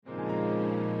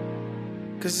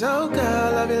'Cause oh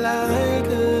girl, I be like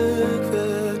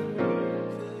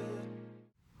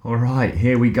Alright,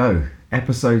 here we go.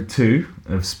 Episode 2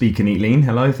 of Speak and Eat Lean.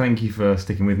 Hello, thank you for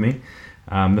sticking with me.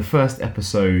 The first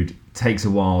episode takes a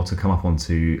while to come up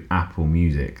onto Apple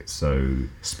Music, so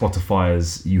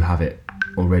Spotify's You Have It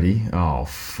already. Oh,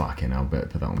 fucking hell, better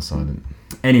put that on silent.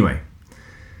 Anyway,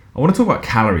 I want to talk about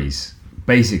calories,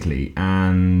 basically,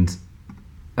 and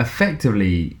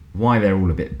effectively why they're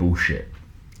all a bit bullshit.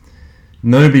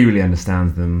 Nobody really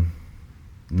understands them.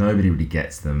 Nobody really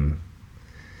gets them.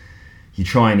 You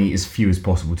try and eat as few as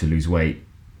possible to lose weight,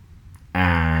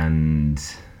 and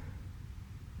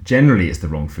generally it's the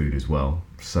wrong food as well,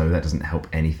 so that doesn't help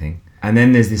anything. And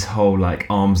then there's this whole like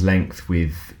arm's length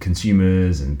with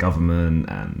consumers and government,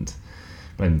 and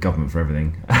blame the government for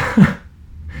everything,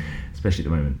 especially at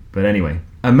the moment. But anyway,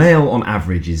 a male on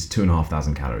average is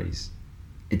 2,500 calories.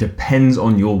 It depends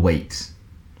on your weight.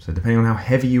 So depending on how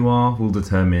heavy you are will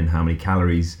determine how many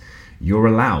calories you're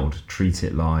allowed. Treat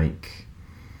it like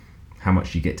how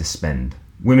much you get to spend.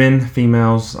 Women,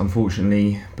 females,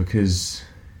 unfortunately, because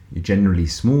you're generally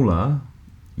smaller,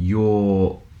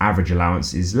 your average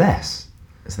allowance is less.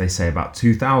 So they say about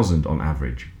 2,000 on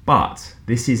average. But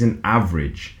this is an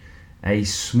average. A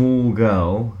small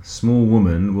girl, small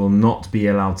woman will not be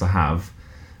allowed to have,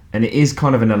 and it is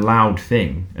kind of an allowed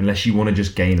thing, unless you want to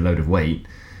just gain a load of weight,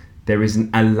 there is an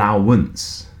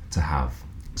allowance to have.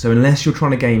 So unless you're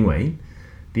trying to gain weight,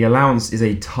 the allowance is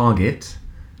a target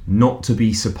not to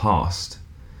be surpassed.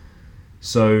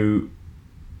 So,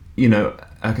 you know,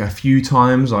 a few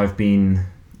times I've been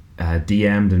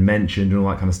DM'd and mentioned and all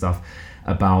that kind of stuff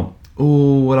about,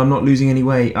 oh, well, I'm not losing any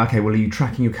weight. Okay, well, are you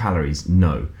tracking your calories?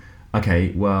 No.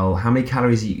 Okay, well, how many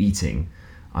calories are you eating?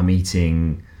 I'm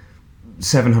eating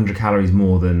 700 calories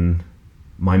more than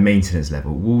my maintenance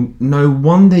level. Well, no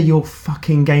wonder you're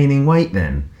fucking gaining weight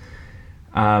then.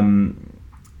 And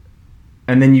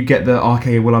then you get the,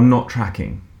 okay, well, I'm not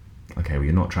tracking. Okay, well,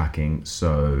 you're not tracking,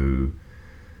 so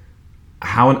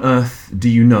how on earth do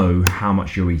you know how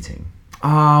much you're eating?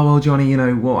 Ah, well, Johnny, you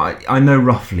know, well, I know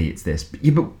roughly it's this, but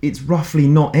it's roughly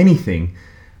not anything.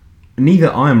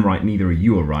 Neither I am right, neither are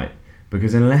you are right,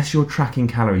 because unless you're tracking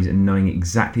calories and knowing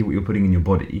exactly what you're putting in your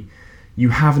body, you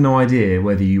have no idea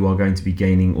whether you are going to be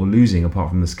gaining or losing apart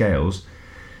from the scales,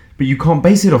 but you can't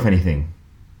base it off anything.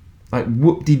 Like,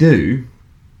 whoop-de-doo,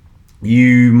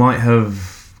 you might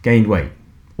have gained weight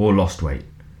or lost weight,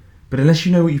 but unless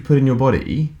you know what you put in your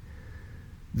body,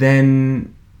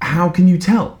 then how can you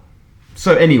tell?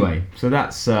 So anyway, so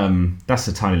that's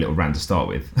a tiny little rant to start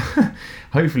with.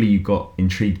 Hopefully you got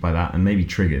intrigued by that and maybe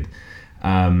triggered.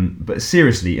 But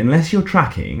seriously, unless you're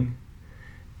tracking,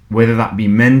 whether that be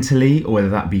mentally or whether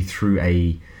that be through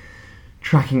a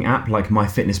tracking app like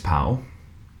MyFitnessPal,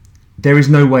 there is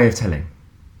no way of telling.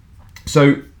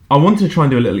 So I wanted to try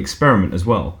and do a little experiment as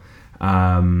well.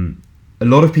 A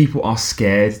lot of people are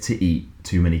scared to eat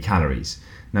too many calories.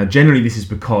 Now, generally this is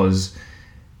because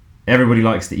everybody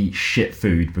likes to eat shit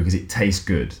food because it tastes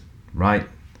good, right?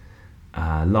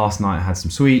 Last night I had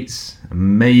some sweets,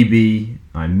 and maybe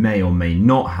I may or may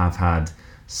not have had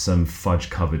some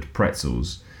fudge-covered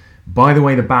pretzels. By the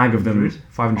way, the bag of them,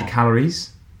 500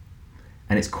 calories,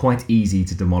 and it's quite easy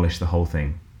to demolish the whole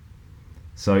thing.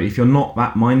 So if you're not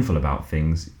that mindful about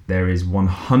things, there is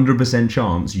 100%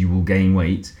 chance you will gain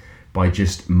weight by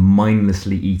just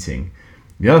mindlessly eating.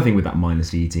 The other thing with that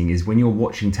mindlessly eating is when you're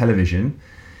watching television,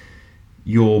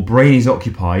 your brain is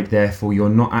occupied, therefore you're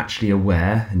not actually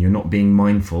aware and you're not being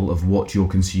mindful of what you're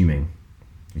consuming,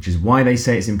 which is why they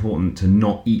say it's important to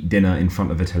not eat dinner in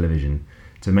front of a television,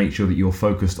 to make sure that you're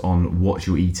focused on what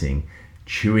you're eating,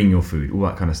 chewing your food, all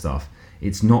that kind of stuff.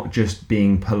 It's not just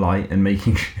being polite and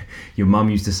making, your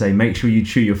mum used to say, make sure you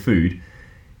chew your food.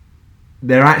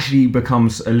 There actually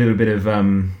becomes a little bit of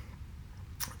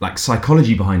like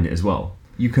psychology behind it as well.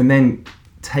 You can then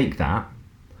take that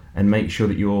and make sure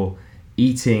that you're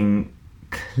eating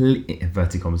clean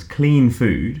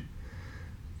food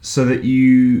so that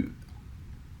you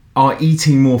are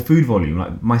eating more food volume.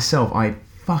 Like myself, I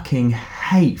fucking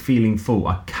hate feeling full.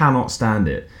 I cannot stand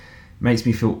it. It makes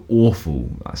me feel awful,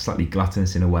 like slightly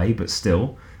gluttonous in a way, but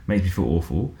still makes me feel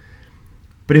awful.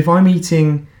 But if I'm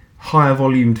eating higher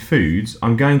volumed foods,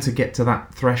 I'm going to get to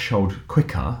that threshold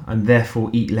quicker and therefore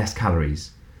eat less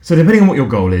calories. So depending on what your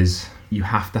goal is, you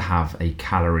have to have a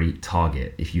calorie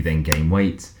target. If you then gain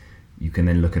weight, you can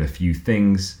then look at a few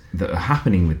things that are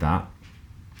happening with that.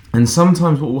 And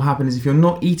sometimes what will happen is if you're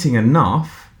not eating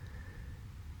enough,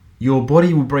 your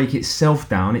body will break itself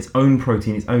down, its own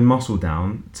protein, its own muscle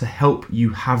down to help you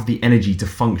have the energy to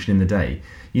function in the day.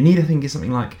 You need, I think it's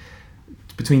something like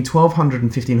between 1,200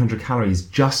 and 1,500 calories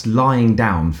just lying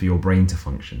down for your brain to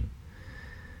function.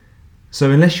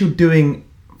 So unless you're doing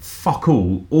fuck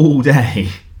all day,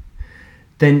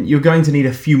 then you're going to need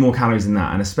a few more calories than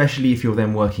that. And especially if you're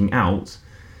then working out,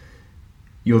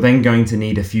 you're then going to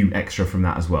need a few extra from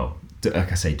that as well.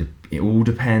 Like I say, it all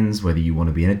depends whether you want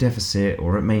to be in a deficit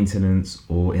or at maintenance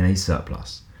or in a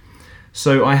surplus.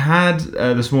 So I had,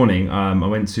 this morning, I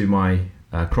went to my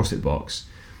CrossFit box,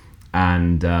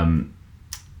 and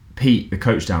Pete, the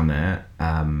coach down there,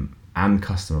 and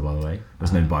customer, by the way,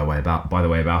 there's no by the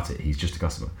way about it, he's just a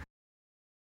customer.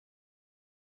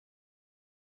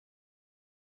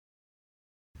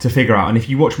 To figure out, and if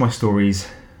you watch my stories,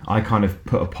 I kind of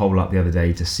put a poll up the other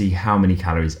day to see how many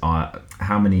calories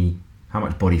how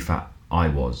much body fat I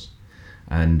was,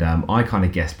 and I kind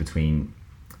of guessed between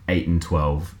 8 and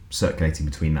 12, circulating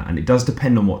between that, and it does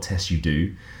depend on what test you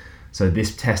do. So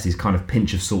this test is kind of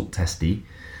pinch of salt testy,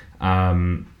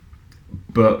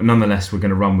 but nonetheless we're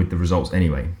going to run with the results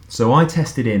anyway. So I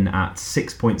tested in at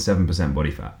 6.7%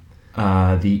 body fat.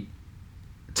 The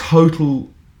total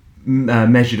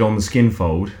measured on the skin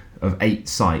fold of 8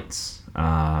 sites,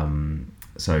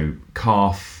 so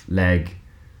calf, leg,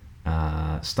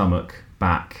 stomach,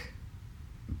 back,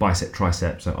 bicep,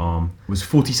 tricep, so arm, was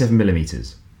 47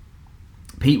 millimeters.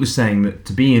 Pete was saying that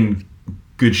to be in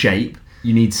good shape,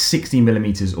 you need 60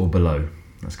 millimeters or below.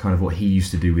 That's kind of what he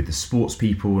used to do with the sports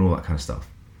people and all that kind of stuff.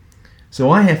 So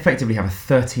I effectively have a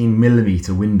 13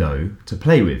 millimeter window to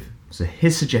play with. So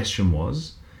his suggestion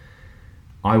was,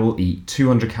 I will eat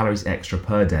 200 calories extra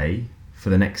per day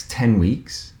for the next 10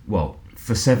 weeks. Well,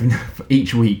 for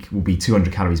each week will be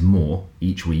 200 calories more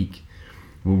each week.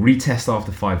 We'll retest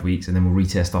after 5 weeks, and then we'll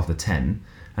retest after 10.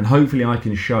 And hopefully I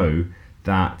can show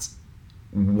that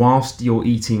whilst you're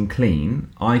eating clean,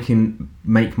 I can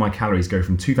make my calories go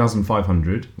from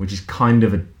 2,500, which is kind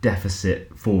of a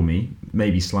deficit for me,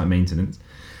 maybe slight maintenance.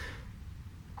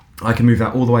 I can move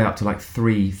that all the way up to like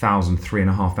 3,000,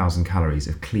 3,500 calories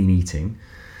of clean eating.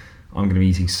 I'm going to be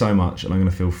eating so much and I'm going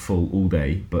to feel full all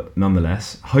day, but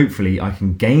nonetheless, hopefully I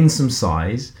can gain some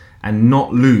size and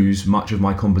not lose much of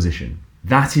my composition.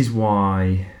 That is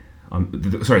why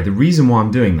the reason why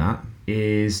I'm doing that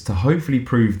is to hopefully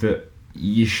prove that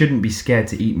you shouldn't be scared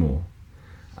to eat more.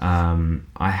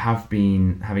 I have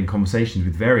been having conversations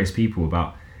with various people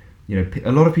about,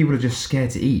 a lot of people are just scared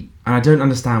to eat, and I don't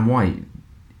understand why.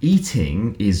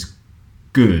 Eating is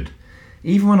good.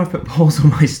 Even when I put polls on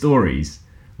my stories,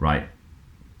 right,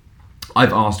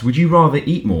 I've asked, would you rather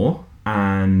eat more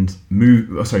and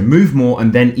move more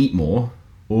and then eat more,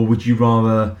 or would you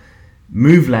rather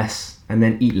move less and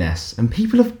then eat less? And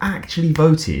people have actually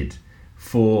voted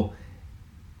for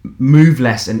move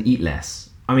less and eat less.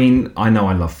 I mean, I know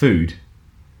I love food,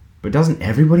 but doesn't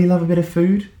everybody love a bit of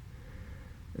food?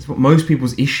 That's what most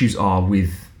people's issues are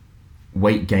with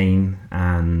weight gain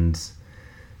and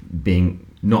being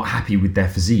not happy with their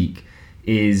physique,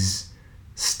 is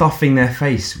stuffing their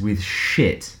face with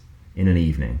shit in an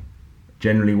evening,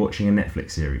 generally watching a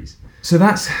Netflix series. So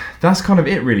that's kind of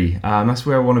it, really. That's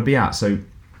where I want to be at. So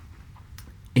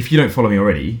if you don't follow me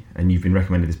already and you've been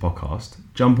recommended this podcast,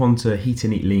 jump onto Heat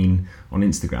and Eat Lean on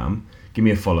Instagram. Give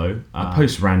me a follow. I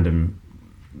post random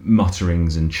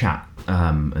mutterings and chat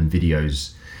and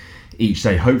videos each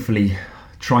day, hopefully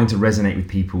trying to resonate with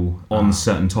people on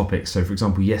certain topics. So for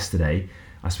example, yesterday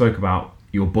I spoke about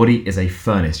your body is a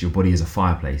furnace, your body is a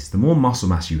fireplace. The more muscle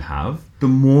mass you have, the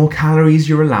more calories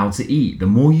you're allowed to eat. The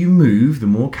more you move, the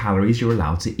more calories you're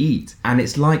allowed to eat. And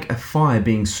it's like a fire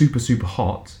being super, super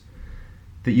hot,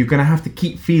 that you're going to have to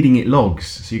keep feeding it logs.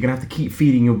 So you're going to have to keep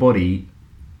feeding your body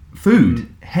food.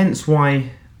 Hence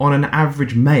why on an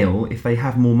average male, if they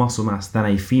have more muscle mass than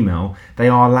a female, they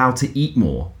are allowed to eat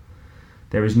more.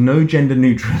 There is no gender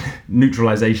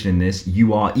neutralization in this.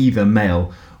 You are either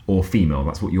male or female.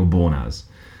 That's what you're born as.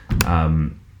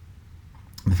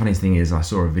 The funniest thing is I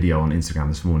saw a video on Instagram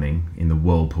this morning in the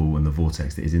whirlpool and the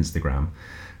vortex that is Instagram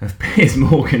of Piers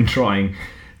Morgan trying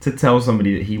to tell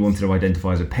somebody that he wanted to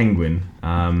identify as a penguin,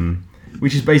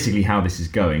 which is basically how this is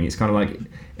going. It's kind of like,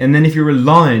 and then if you're a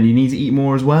lion, you need to eat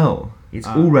more as well. It's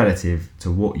all relative to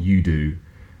what you do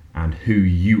and who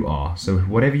you are. So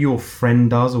whatever your friend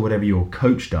does or whatever your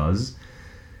coach does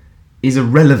is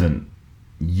irrelevant.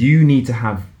 You need to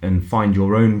have and find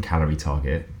your own calorie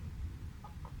target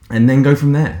and then go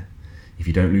from there. If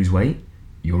you don't lose weight,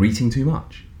 you're eating too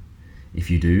much. If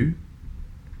you do,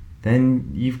 then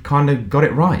you've kind of got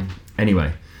it right.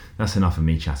 Anyway, that's enough of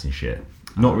me chatting shit.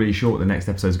 Not really sure what the next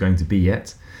episode is going to be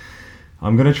yet.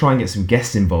 I'm going to try and get some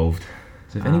guests involved.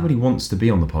 So if anybody wants to be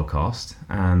on the podcast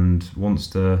and wants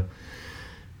to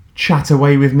chat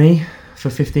away with me, for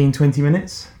 15-20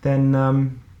 minutes,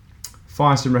 then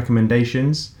fire some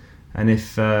recommendations, and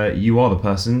if you are the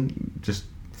person, just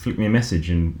flick me a message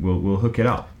and we'll hook it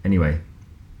up. Anyway,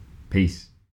 peace.